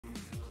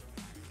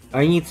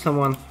I need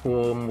someone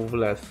who move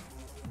less.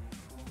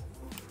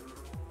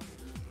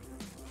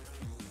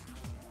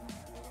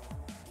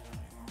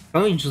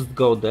 Can we just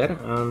go there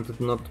and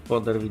not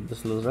bother with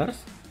these losers?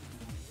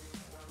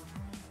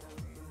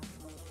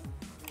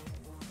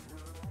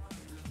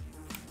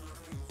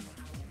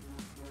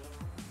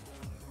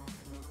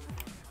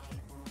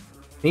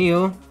 See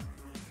you.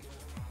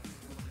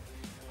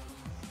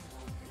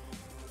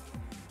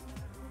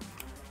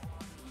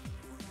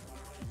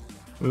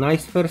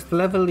 Nice first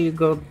level you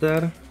got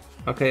there.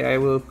 Okay, I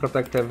will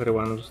protect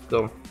everyone, just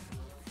go.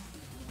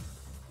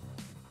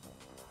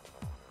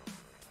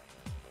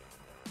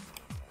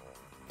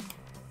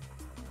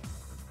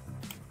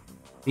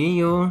 See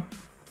you.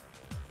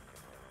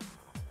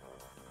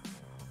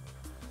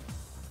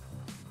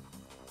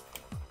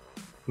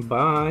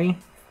 Bye.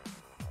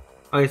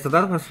 Okay, so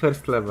that was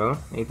first level,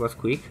 it was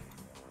quick.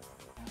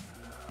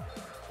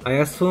 I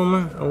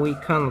assume we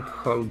can't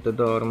hold the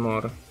door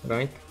more,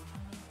 right?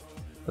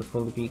 That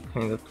would be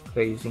kind of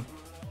crazy.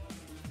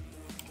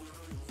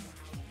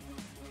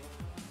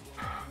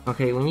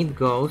 Okay, we need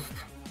ghost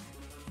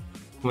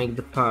to make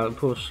the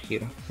push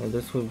here. And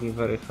this will be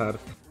very hard.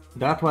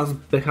 That was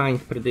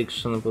behind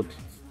prediction, but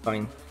it's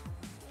fine.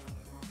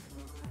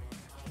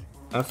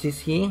 As you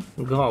see,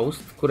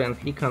 ghost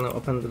currently can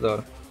open the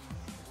door.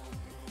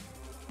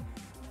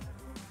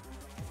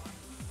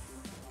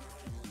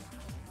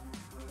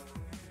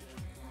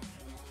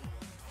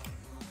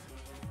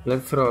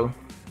 Let's roll.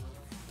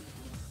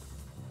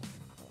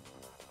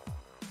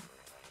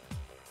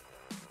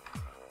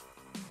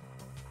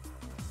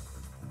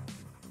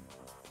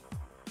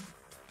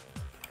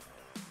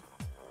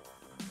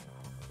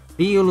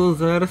 See you,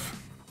 losers.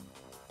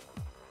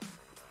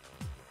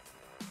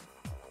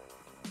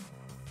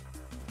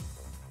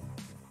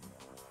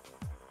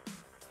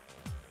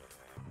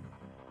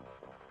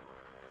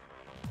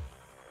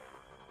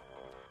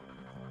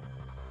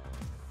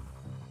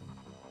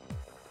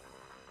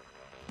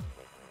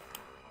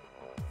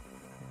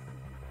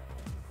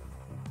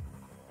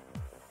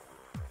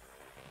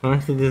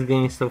 Honestly, this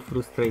game is so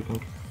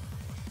frustrating.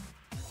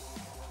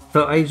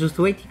 So I just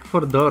waiting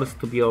for doors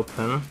to be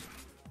open.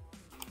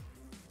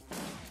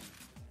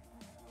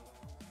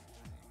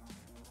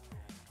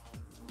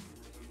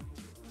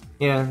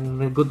 Yeah,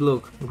 good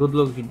luck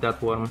with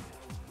that worm.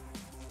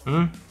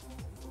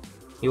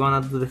 You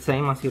wanna do the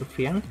same as your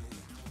friend?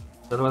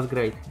 That was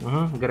great.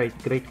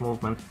 Great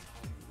movement.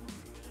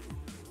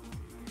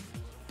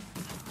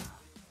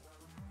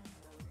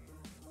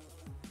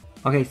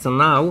 Okay, so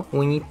now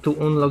we need to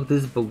unlock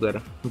this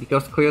booger,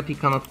 because Coyote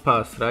cannot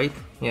pass, right?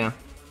 Yeah.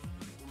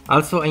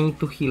 Also, I need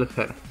to heal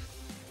her.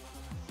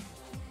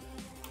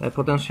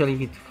 Potentially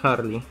with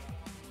Harley.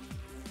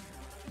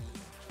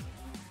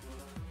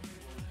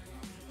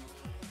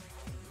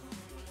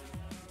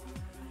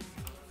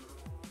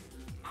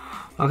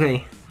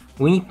 Okay,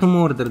 we need to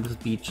murder this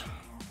bitch.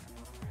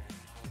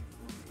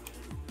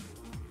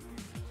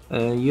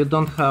 You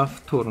don't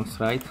have turns,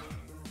 right?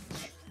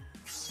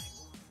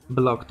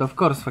 Blocked, of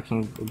course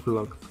fucking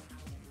blocked.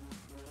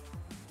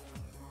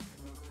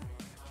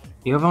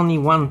 You have only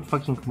one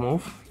fucking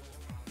move.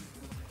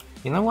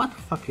 You know what?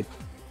 Fuck it.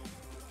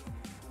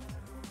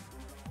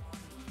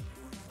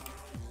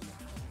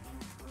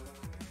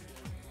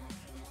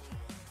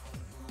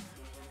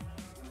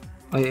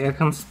 I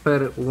can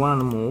spare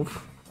one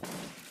move.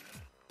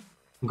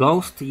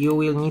 Ghost, you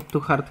will need to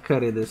hard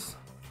carry this.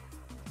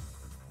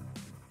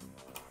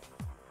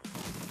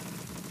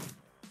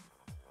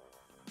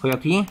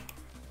 Coyote?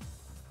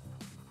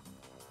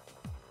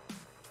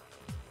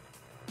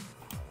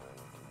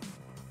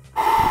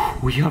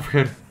 We have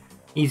her.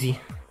 Easy.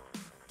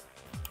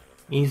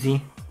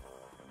 Easy.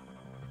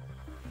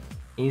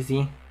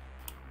 Easy.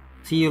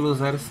 See you,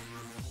 losers.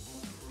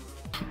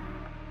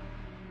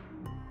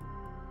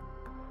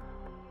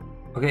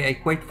 Okay, I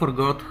quite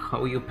forgot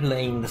how you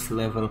play in this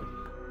level.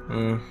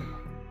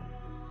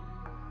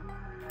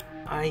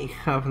 I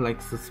have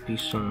like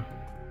suspicion.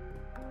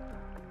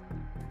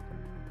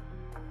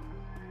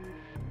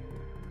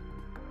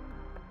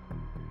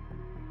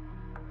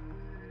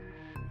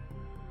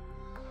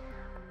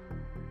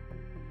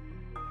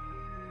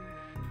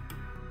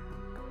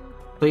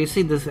 So you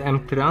see this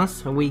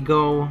entrance, we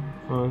go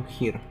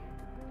here.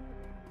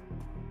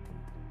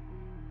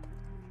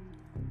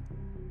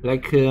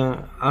 Like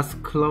as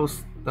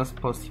close as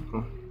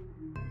possible.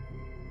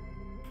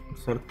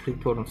 These are 3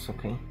 turns,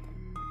 okay.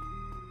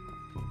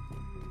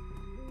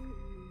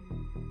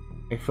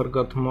 I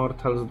forgot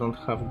mortals don't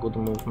have good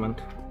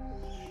movement.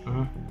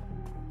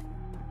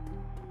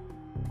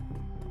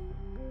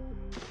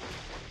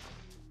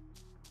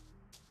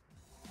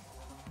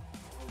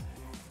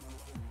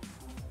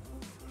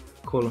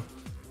 Cool.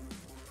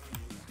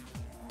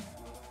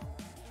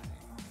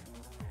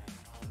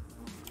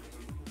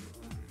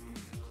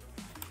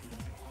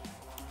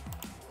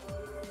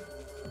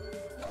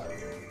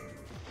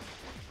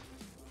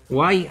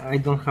 Why I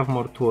don't have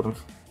more turns?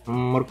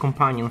 More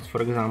companions,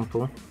 for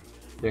example.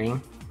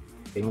 Game,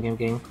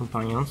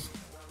 companions.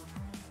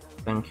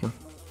 Thank you.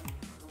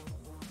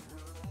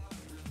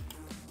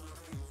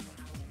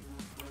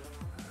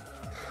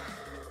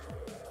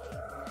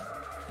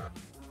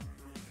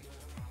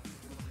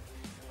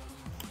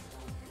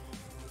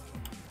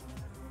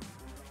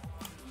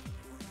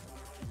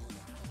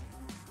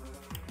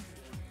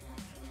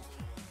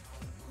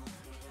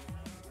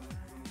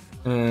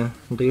 Do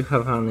you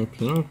have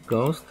anything?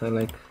 Ghost?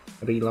 Like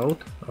reload?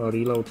 Or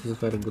reload is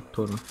very good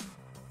turn.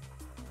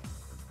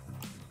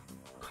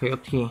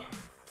 Coyote.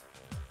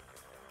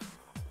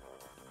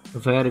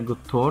 Very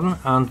good turn.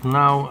 And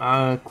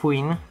now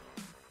Queen.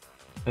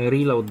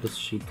 Reload this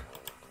shit.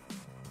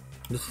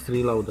 This is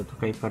reloaded.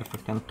 Okay,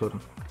 perfect. And turn.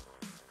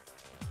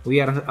 We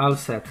are all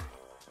set.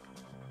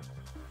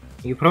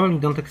 You probably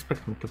don't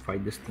expect me to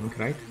fight this thing,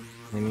 right?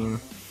 I mean...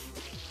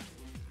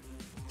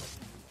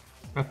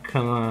 Oh,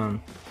 come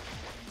on.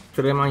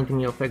 To remind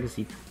me of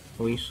exit.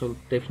 We should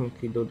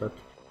definitely do that.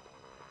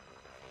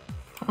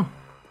 Oh.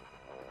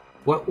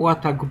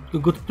 What a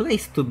good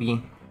place to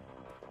be.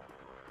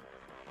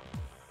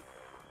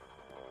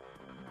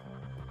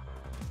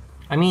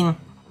 I mean...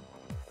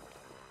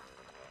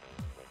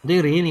 Do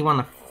you really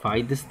wanna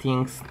fight these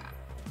things?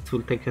 It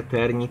will take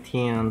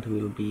eternity and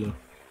will be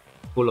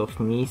full of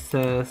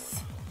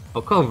misses.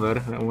 Oh, cover.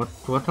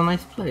 What a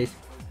nice place.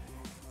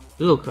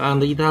 Look,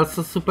 and it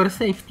also super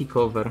safety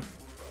cover.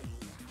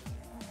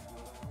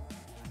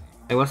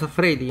 I was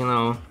afraid, you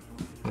know,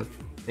 that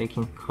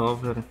taking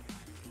cover.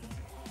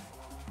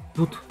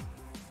 Dude,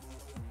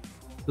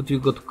 you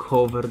got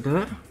cover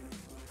there?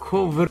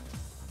 Cover.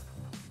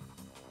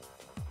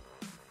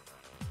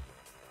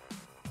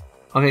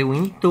 Okay, we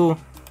need to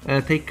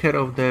take care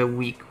of the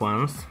weak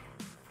ones.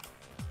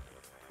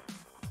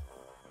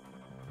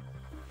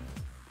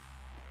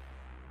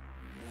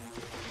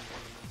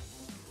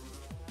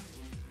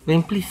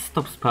 Then please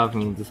stop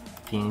spawning these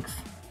things.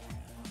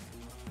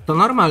 So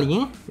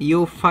normally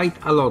you fight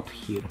a lot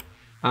here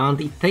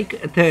and it takes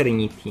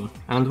eternity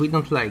and we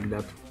don't like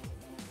that.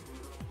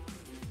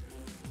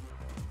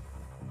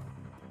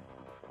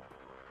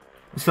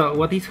 So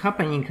what is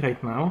happening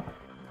right now?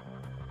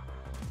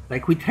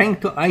 Like we're trying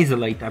to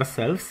isolate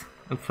ourselves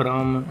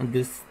from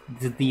this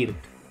dirt,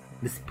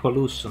 this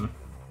pollution,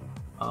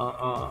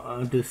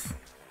 this.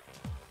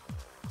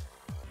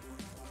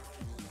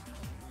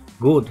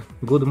 Good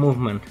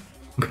movement.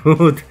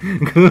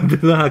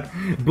 Good luck.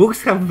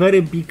 Books have very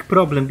big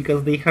problem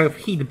because they have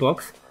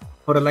hitbox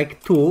for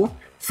like 2,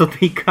 so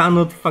they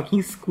cannot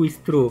fucking squeeze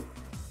through.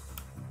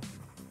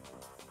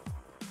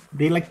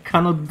 They like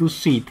cannot do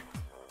shit.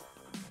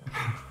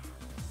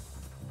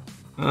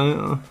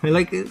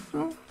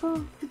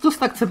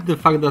 Just accept the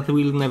fact that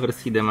we'll never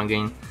see them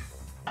again.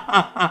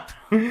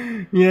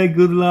 Yeah,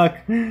 good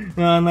luck.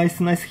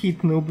 Nice hit,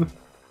 noob.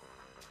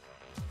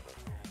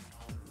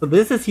 So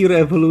this is your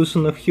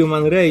evolution of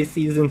human race,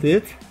 isn't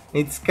it?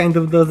 It kind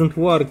of doesn't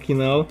work, you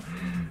know.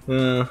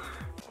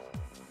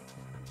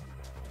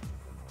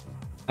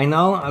 I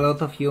know a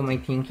lot of you may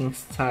thinking,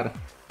 Sir,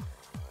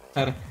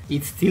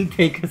 it still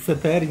takes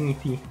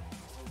eternity.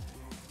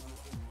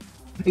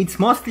 It's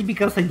mostly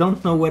because I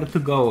don't know where to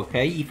go,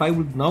 okay? If I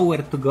would know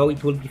where to go,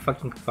 it would be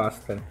fucking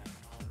faster.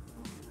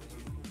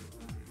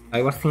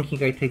 I was thinking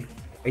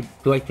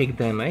do I take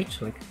damage?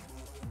 Like...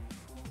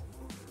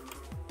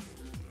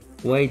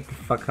 Wait the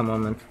fuck a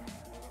moment.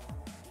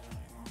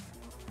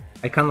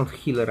 I cannot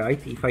heal, right?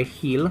 If I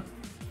heal,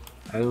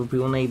 I will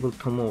be unable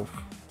to move.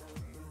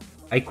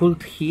 I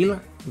could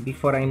heal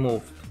before I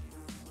moved.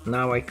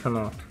 Now I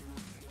cannot.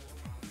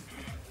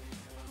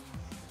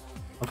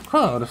 Of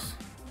course.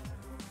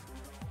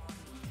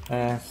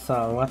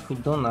 So what we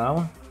do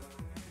now?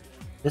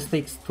 This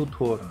takes 2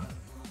 turns.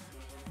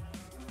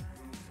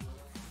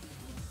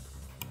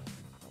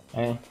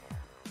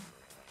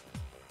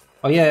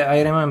 Oh yeah,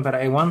 I remember,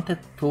 I wanted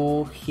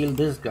to heal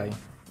this guy.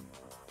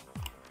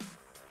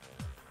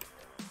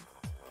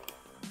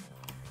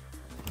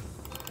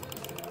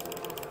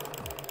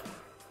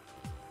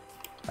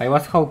 I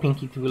was hoping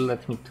it will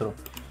let me through.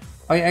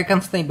 Oh yeah, I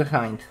can stay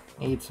behind,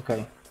 it's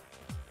okay.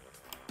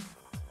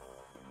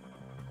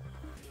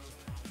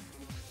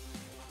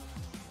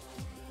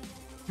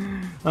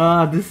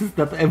 This is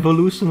that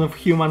evolution of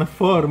human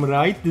form,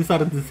 right? These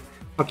are this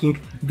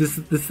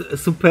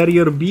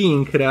superior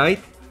being, right?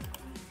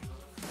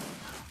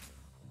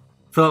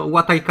 So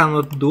what I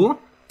cannot do?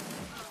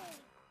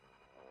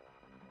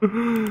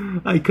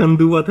 I can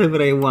do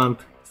whatever I want.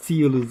 See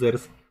you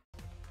losers.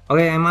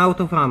 Okay, I'm out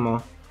of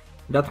ammo.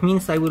 That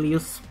means I will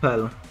use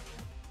spell.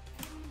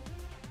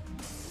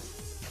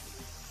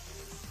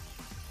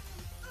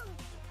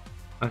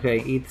 Okay,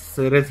 it's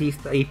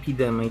resist AP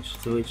damage,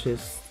 which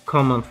is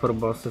common for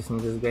bosses in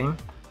this game.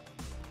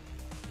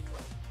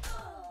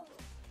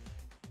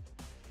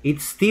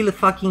 It's still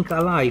fucking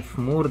alive,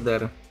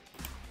 murder.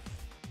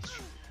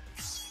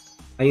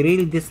 I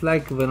really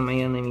dislike when my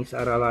enemies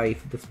are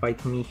alive,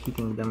 despite me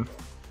hitting them.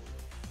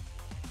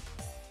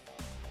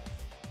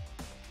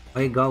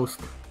 Hey, ghost.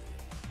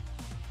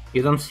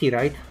 You don't see,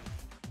 right?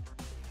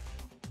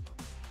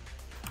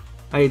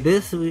 Hey,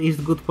 this is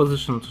good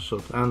position to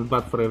shoot, and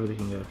bad for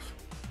everything else.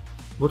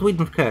 But we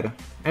don't care.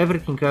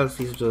 Everything else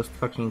is just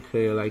fucking,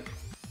 like...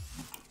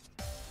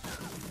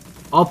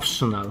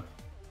 optional.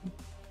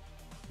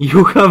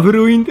 You have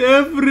ruined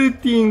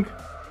everything!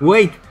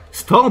 Wait,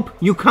 stop!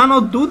 You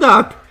cannot do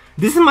that!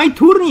 This is my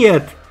turn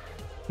yet!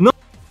 No!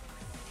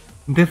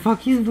 The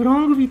fuck is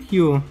wrong with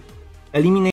you? Eliminate